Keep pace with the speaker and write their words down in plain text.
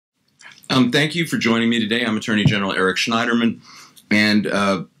Thank you for joining me today. I'm Attorney General Eric Schneiderman, and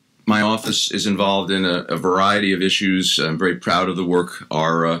my office is involved in a variety of issues. I'm very proud of the work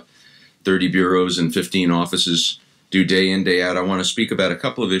our 30 bureaus and 15 offices do day in, day out. I want to speak about a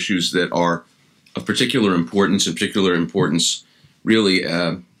couple of issues that are of particular importance, really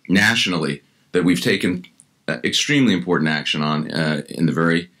nationally, that we've taken extremely important action on in the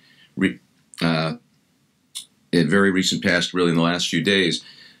very recent past, really in the last few days.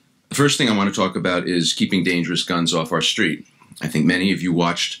 The first thing I want to talk about is keeping dangerous guns off our street. I think many of you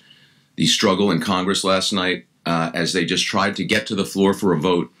watched the struggle in Congress last night as they just tried to get to the floor for a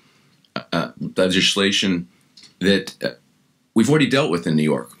vote, legislation that we've already dealt with in New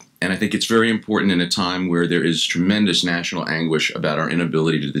York. And I think it's very important in a time where there is tremendous national anguish about our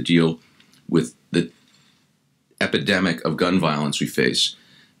inability to deal with the epidemic of gun violence we face,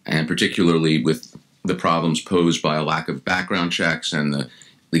 and particularly with the problems posed by a lack of background checks and the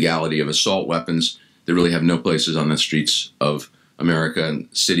legality of assault weapons that really have no places on the streets of America and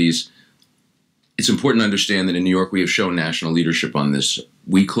cities. It's important to understand that in New York we have shown national leadership on this.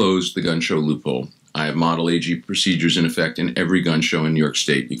 We closed the gun show loophole. I have Model AG procedures in effect in every gun show in New York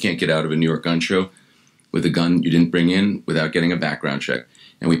State. You can't get out of a New York gun show with a gun you didn't bring in without getting a background check.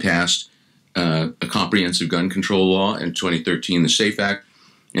 And we passed a comprehensive gun control law in 2013, the SAFE Act.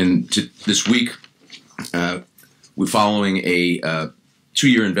 And this week, we're following a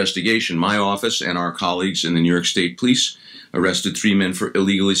two-year investigation. My office and our colleagues in the New York State Police arrested 3 men for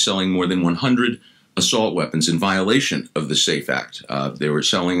illegally selling more than 100 assault weapons in violation of the SAFE Act. They were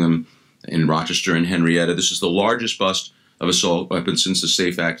selling them in Rochester and Henrietta. This is the largest bust of assault weapons since the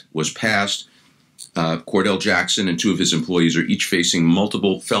SAFE Act was passed. Cordell Jackson and 2 of his employees are each facing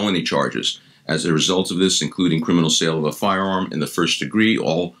multiple felony charges as a result of this, including criminal sale of a firearm in the first degree.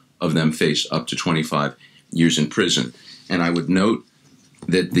 All of them face up to 25 years in prison. And I would note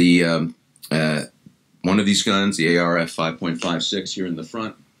that the one of these guns, the ARF 5.56 here in the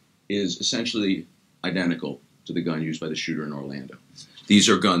front, is essentially identical to the gun used by the shooter in Orlando. These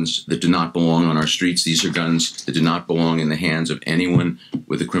are guns that do not belong on our streets. These are guns that do not belong in the hands of anyone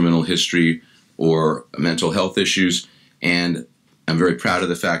with a criminal history or mental health issues. And I'm very proud of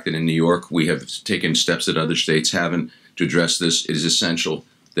the fact that in New York we have taken steps that other states haven't to address this. It is essential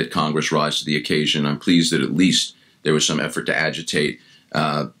that Congress rise to the occasion. I'm pleased that at least there was some effort to agitate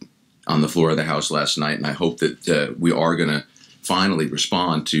on the floor of the House last night, and I hope that we are going to finally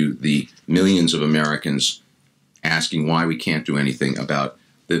respond to the millions of Americans asking why we can't do anything about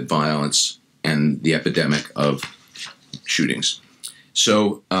the violence and the epidemic of shootings.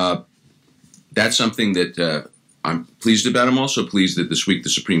 So that's something that I'm pleased about. I'm also pleased that this week the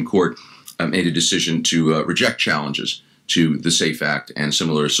Supreme Court made a decision to reject challenges to the SAFE Act and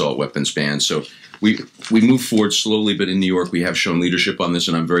similar assault weapons bans. So we move forward slowly, but in New York we have shown leadership on this,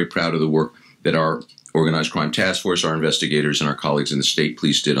 and I'm very proud of the work that our Organized Crime Task Force, our investigators, and our colleagues in the state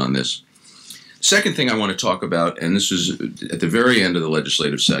police did on this. Second thing I want to talk about, and this is at the very end of the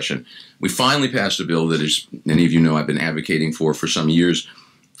legislative session, we finally passed a bill that, as many of you know, I've been advocating for some years,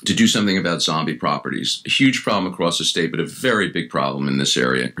 to do something about zombie properties. A huge problem across the state, but a very big problem in this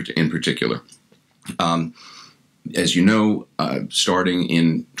area in particular. As you know, starting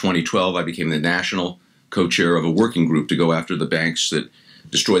in 2012, I became the national co-chair of a working group to go after the banks that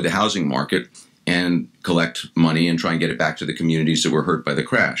destroyed the housing market and collect money and try and get it back to the communities that were hurt by the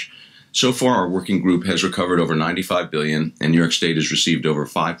crash. So far, our working group has recovered over $95 billion, and New York State has received over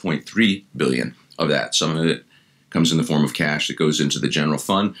 $5.3 billion of that. Some of it comes in the form of cash that goes into the general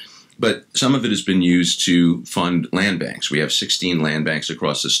fund, but some of it has been used to fund land banks. We have 16 land banks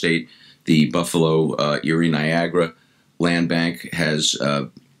across the state. The Buffalo, Erie, Niagara Land Bank has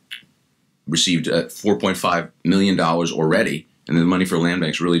received $4.5 million already, and the money for land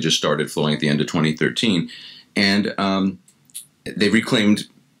banks really just started flowing at the end of 2013. And they've reclaimed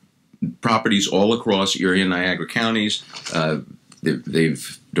properties all across Erie and Niagara counties.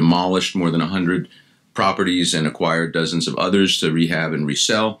 They've demolished more than 100 properties and acquired dozens of others to rehab and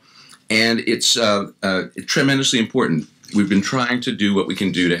resell. And it's tremendously important. We've been trying to do what we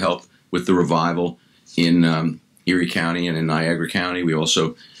can do to help with the revival in Erie County and in Niagara County. We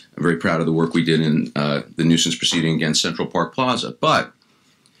also are very proud of the work we did in the nuisance proceeding against Central Park Plaza. But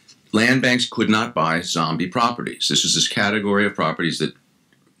land banks could not buy zombie properties. This is this category of properties that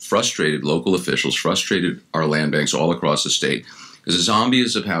frustrated local officials, frustrated our land banks all across the state. Because a zombie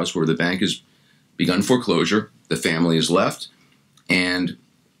is a house where the bank has begun foreclosure, the family is left, and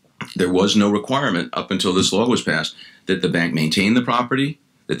there was no requirement up until this law was passed that the bank maintain the property,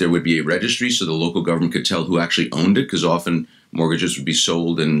 that there would be a registry so the local government could tell who actually owned it, because often mortgages would be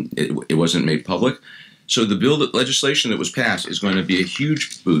sold and it wasn't made public. So the legislation that was passed is going to be a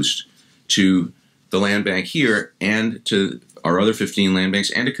huge boost to the land bank here and to our other 15 land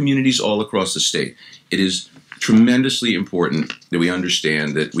banks and to communities all across the state. It is tremendously important that we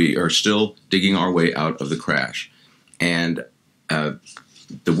understand that we are still digging our way out of the crash. And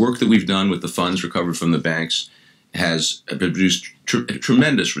the work that we've done with the funds recovered from the banks has produced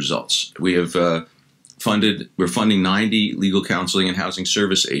tremendous results. We have we're funding 90 legal counseling and housing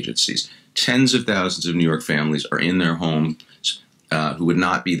service agencies. Tens of thousands of New York families are in their homes who would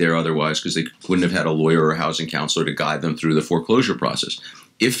not be there otherwise because they wouldn't have had a lawyer or a housing counselor to guide them through the foreclosure process.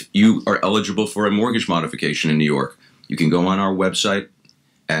 If you are eligible for a mortgage modification in New York, you can go on our website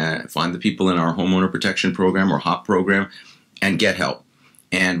and find the people in our homeowner protection program or HOP program and get help.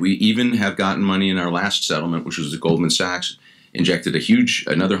 And we even have gotten money in our last settlement, which was the Goldman Sachs, injected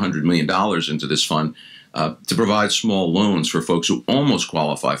another $100 million into this fund to provide small loans for folks who almost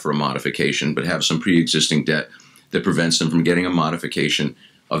qualify for a modification but have some pre-existing debt that prevents them from getting a modification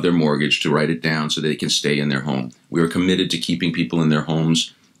of their mortgage to write it down so they can stay in their home. We are committed to keeping people in their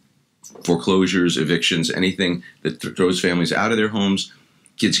homes. Foreclosures, evictions, anything that throws families out of their homes.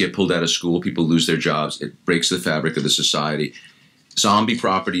 Kids get pulled out of school, people lose their jobs. It breaks the fabric of the society. Zombie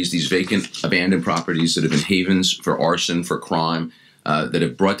properties, these vacant, abandoned properties that have been havens for arson, for crime, that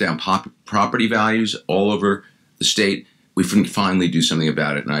have brought down property values all over the state. We can finally do something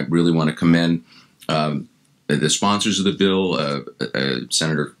about it, and I really want to commend the sponsors of the bill,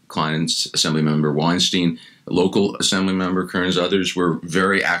 Senator Klein's Assemblymember Weinstein, local Assemblymember Kearns, others were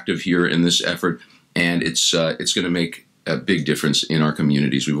very active here in this effort, and it's going to make a big difference in our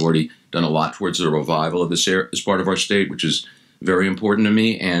communities. We've already done a lot towards the revival of this part of our state, which is very important to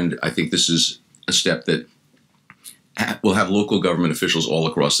me, and I think this is a step that will have local government officials all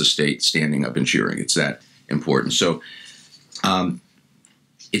across the state standing up and cheering. It's that important. So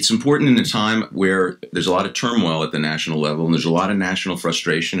it's important in a time where there's a lot of turmoil at the national level, and there's a lot of national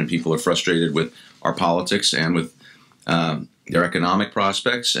frustration, and people are frustrated with our politics and with their economic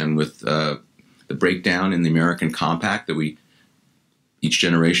prospects and with the breakdown in the American compact that each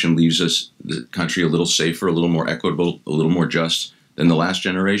generation leaves us, the country, a little safer, a little more equitable, a little more just than the last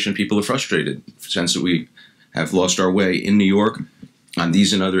generation. People are frustrated, sense that we have lost our way. In New York, on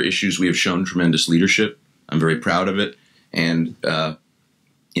these and other issues, we have shown tremendous leadership. I'm very proud of it. And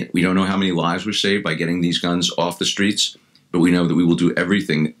we don't know how many lives were saved by getting these guns off the streets, but we know that we will do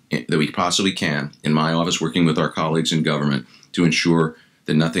everything that we possibly can in my office, working with our colleagues in government, to ensure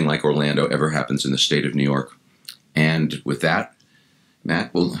that nothing like Orlando ever happens in the state of New York. And with that,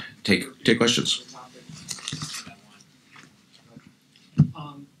 Matt, we'll take questions.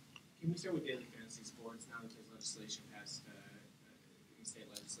 Can we start with daily fantasy sports? Now that there's legislation passed in the state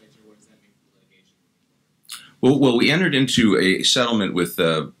legislature, what does that mean for litigation? Well, we entered into a settlement with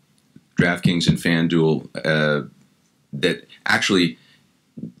DraftKings and FanDuel that actually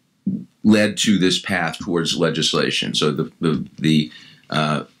led to this path towards legislation. So the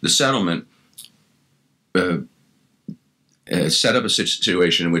settlement set up a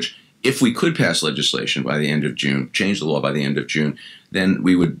situation in which, if we could pass legislation by the end of June, change the law by the end of June, then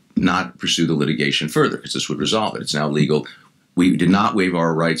we would not pursue the litigation further because this would resolve it. It's now legal. We did not waive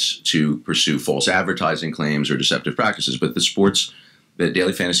our rights to pursue false advertising claims or deceptive practices, but the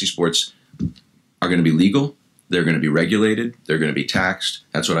daily fantasy sports are going to be legal. They're going to be regulated. They're going to be taxed.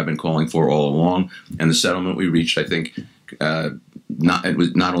 That's what I've been calling for all along. And the settlement we reached, I think, it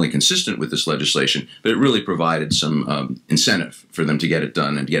was not only consistent with this legislation, but it really provided some incentive for them to get it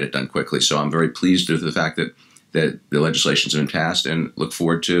done and get it done quickly. So I'm very pleased with the fact that the legislation's been passed, and look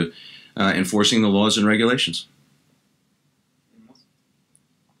forward to enforcing the laws and regulations.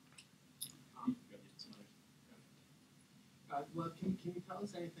 Well, can you tell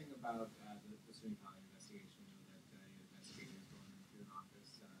us anything about the Sweeney County investigation that you're investigating going into your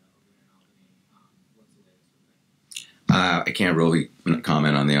office over there in Albany? What's the latest with that? I can't really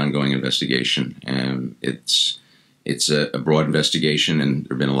comment on the ongoing investigation. It's a broad investigation, and there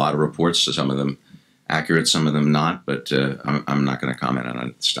have been a lot of reports, so some of them accurate, some of them not, but I'm not going to comment on it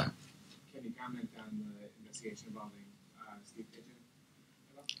at this time. Can you comment on the investigation involving Steve Pigeon?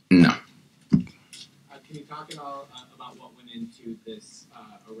 No. Can you talk at all about what went into this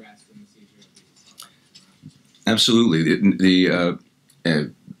arrest and the seizure of these? Absolutely.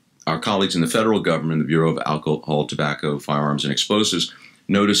 Our colleagues in the federal government, the Bureau of Alcohol, Tobacco, Firearms, and Explosives,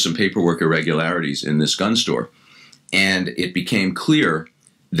 noticed some paperwork irregularities in this gun store. And it became clear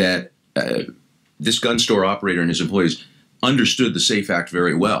that this gun store operator and his employees understood the SAFE Act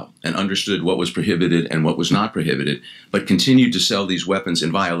very well and understood what was prohibited and what was not prohibited, but continued to sell these weapons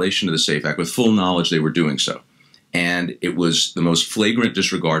in violation of the SAFE Act with full knowledge they were doing so. And it was the most flagrant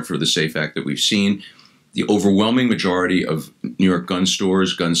disregard for the SAFE Act that we've seen. the overwhelming majority of New York gun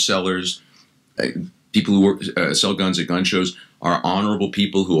stores, gun sellers, people who sell guns at gun shows are honorable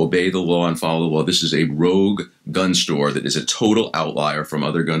people who obey the law and follow the law. This is a rogue gun store that is a total outlier from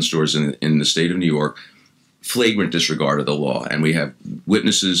other gun stores in the state of New York. Flagrant disregard of the law. And we have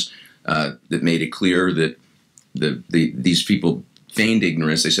witnesses that made it clear that these people feigned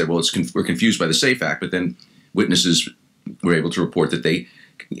ignorance. They said, well, we're confused by the SAFE Act, but then witnesses were able to report that they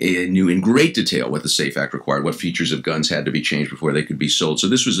knew in great detail what the SAFE Act required, what features of guns had to be changed before they could be sold. So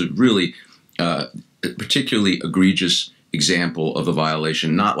this was a really particularly egregious example of a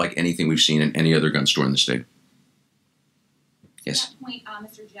violation, not like anything we've seen in any other gun store in the state. Yes? At that point,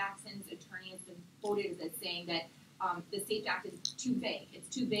 Mr. Jackson's attorney has been quoted as saying that the SAFE Act is too vague. It's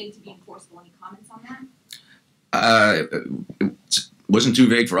too vague to be enforceable. Any comments on that? It wasn't too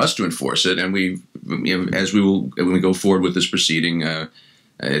vague for us to enforce it, and when we go forward with this proceeding, I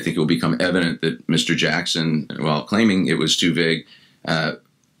think it will become evident that Mr. Jackson, while claiming it was too vague,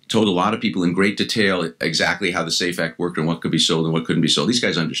 told a lot of people in great detail exactly how the SAFE Act worked and what could be sold and what couldn't be sold. These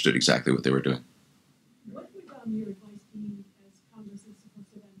guys understood exactly what they were doing. What would your advice be, as Congress is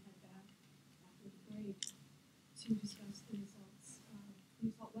supposed to then head back after the break to discuss the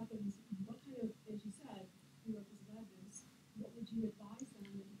assault weapons? What kind of, as you said, New York is led this. What would you advise them?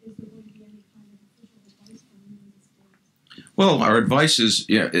 And is there going to be any kind of official advice from you in this case? Well, our advice is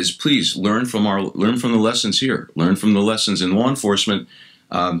please learn from the lessons here. Learn from the lessons in law enforcement.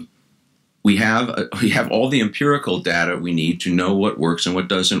 We have all the empirical data we need to know what works and what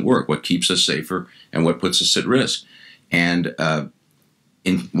doesn't work, what keeps us safer and what puts us at risk. And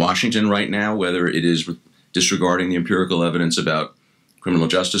in Washington right now, whether it is disregarding the empirical evidence about criminal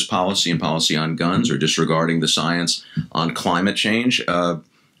justice policy and policy on guns, or disregarding the science on climate change,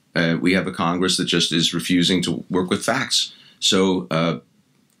 we have a Congress that just is refusing to work with facts. So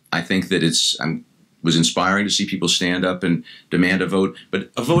I think that was inspiring to see people stand up and demand a vote,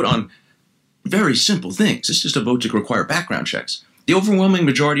 but a vote on very simple things. It's just a vote to require background checks. The overwhelming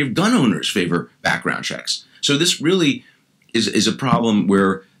majority of gun owners favor background checks. So this really is a problem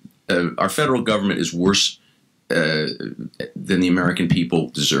where our federal government is worse than the American people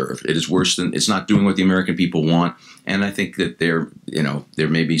deserve. It is worse than, it's not doing what the American people want. And I think that there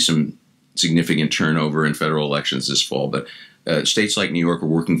may be some significant turnover in federal elections this fall, but states like New York are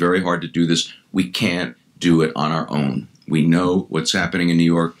working very hard to do this. We can't do it on our own. We know what's happening in New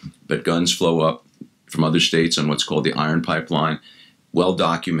York, but guns flow up from other states on what's called the Iron Pipeline. Well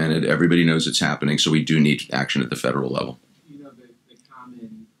documented. Everybody knows it's happening, so we do need action at the federal level. You know, the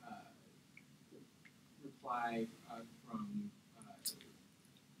common reply from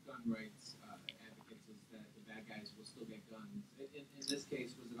gun rights advocates is that the bad guys will still get guns. In this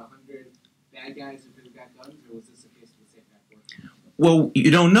case, was it 100 bad guys who got guns, or was this a case of the SAFE Act working? Well,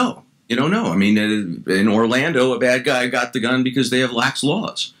 you don't know. You don't know. I mean, in Orlando, a bad guy got the gun because they have lax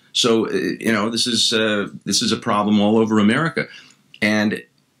laws. So, this is a problem all over America. And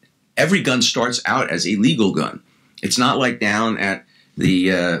every gun starts out as a legal gun. It's not like down at the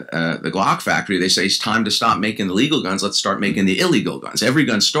Glock factory, they say it's time to stop making the legal guns, let's start making the illegal guns. Every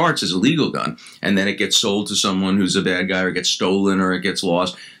gun starts as a legal gun, and then it gets sold to someone who's a bad guy, or gets stolen, or it gets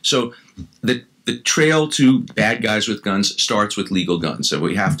lost. So the trail to bad guys with guns starts with legal guns. So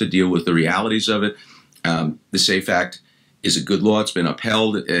we have to deal with the realities of it. The SAFE Act is a good law. It's been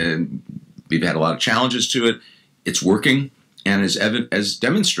upheld, and we've had a lot of challenges to it. It's working, and as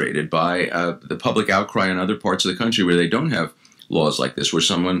demonstrated by the public outcry in other parts of the country where they don't have laws like this, where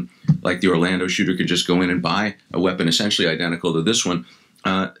someone like the Orlando shooter could just go in and buy a weapon essentially identical to this one.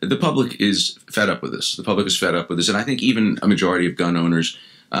 The public is fed up with this. The public is fed up with this, and I think even a majority of gun owners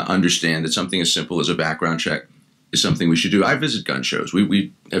understand that something as simple as a background check is something we should do. I visit gun shows.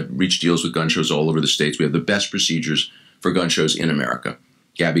 We have reached deals with gun shows all over the states. We have the best procedures for gun shows in America.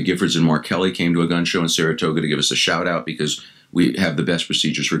 Gabby Giffords and Mark Kelly came to a gun show in Saratoga to give us a shout out because we have the best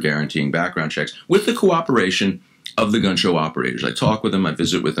procedures for guaranteeing background checks with the cooperation of the gun show operators. I talk with them, I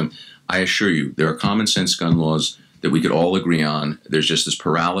visit with them. I assure you, there are common sense gun laws that we could all agree on. There's just this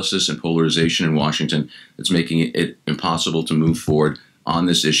paralysis and polarization in Washington that's making it impossible to move forward on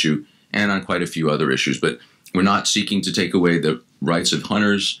this issue and on quite a few other issues. But we're not seeking to take away the rights of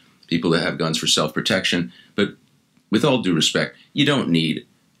hunters, people that have guns for self-protection. But with all due respect, you don't need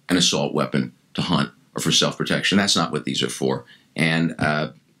an assault weapon to hunt or for self-protection. That's not what these are for. And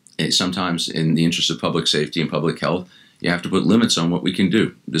sometimes in the interest of public safety and public health, you have to put limits on what we can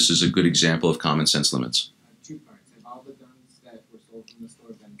do. This is a good example of common sense limits. 2 parts. Have all the guns that were sold from the store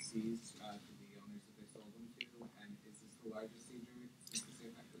been seized to the owners that they sold them to? And is this the largest seizure since the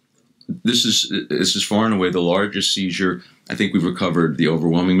SAFE Act was put in place? This is far and away the largest seizure. I think we've recovered the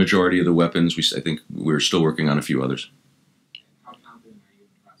overwhelming majority of the weapons. I think we're still working on a few others. How confident are you in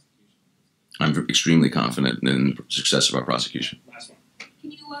the prosecution? I'm extremely confident in the success of our prosecution. Last one.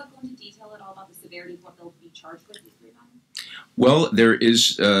 Can you go into detail at all about the severity of what they'll be charged with, these 3 men? Well, there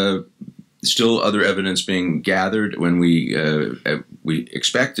is still other evidence being gathered. When we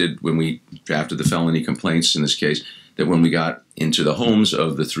expected, when we drafted the felony complaints in this case, that when we got into the homes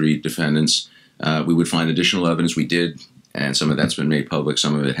of the 3 defendants, we would find additional evidence. We did, and some of that's been made public,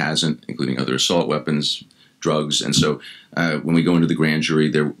 some of it hasn't, including other assault weapons, drugs. And so when we go into the grand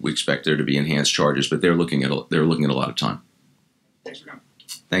jury, we expect there to be enhanced charges, but they're looking at a lot of time. Thanks for coming.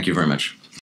 Thank you very much.